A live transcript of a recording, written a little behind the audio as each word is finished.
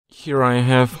Here I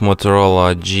have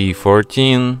Motorola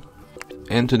G14,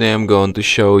 and today I'm going to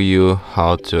show you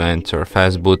how to enter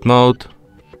Fastboot mode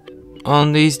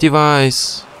on this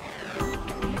device.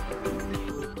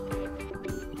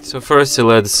 So first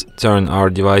let's turn our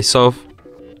device off,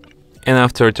 and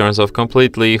after it turns off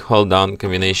completely, hold down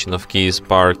combination of keys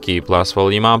power key plus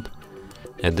volume up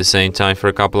at the same time for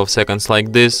a couple of seconds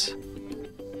like this.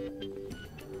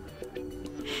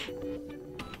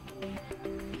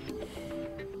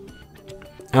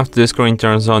 After the screen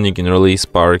turns on, you can release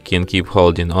power key and keep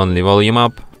holding only volume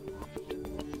up.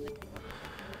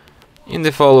 In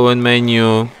the following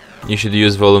menu, you should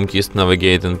use volume keys to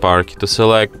navigate and power key to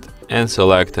select, and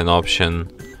select an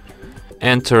option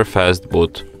Enter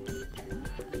Fastboot.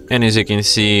 And as you can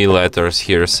see, letters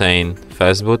here saying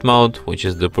Fastboot mode, which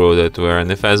is the proof that we're in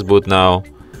the Fastboot now.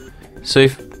 So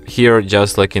if here,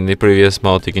 just like in the previous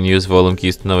mode, you can use volume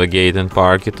keys to navigate and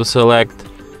power key to select.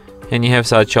 And you have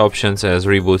such options as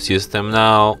Reboot System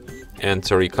Now,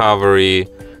 Enter Recovery,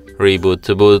 Reboot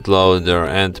to bootloader,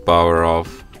 and Power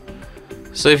Off.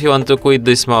 So if you want to quit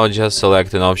this mode, just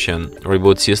select an option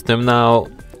Reboot System Now,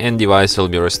 and device will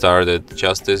be restarted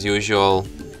just as usual.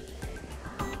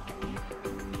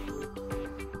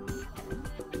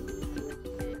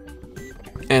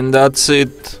 And that's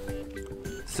it.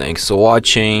 Thanks for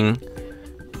watching.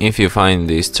 If you find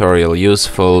this tutorial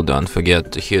useful, don't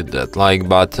forget to hit that like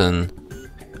button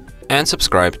and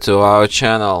subscribe to our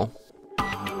channel.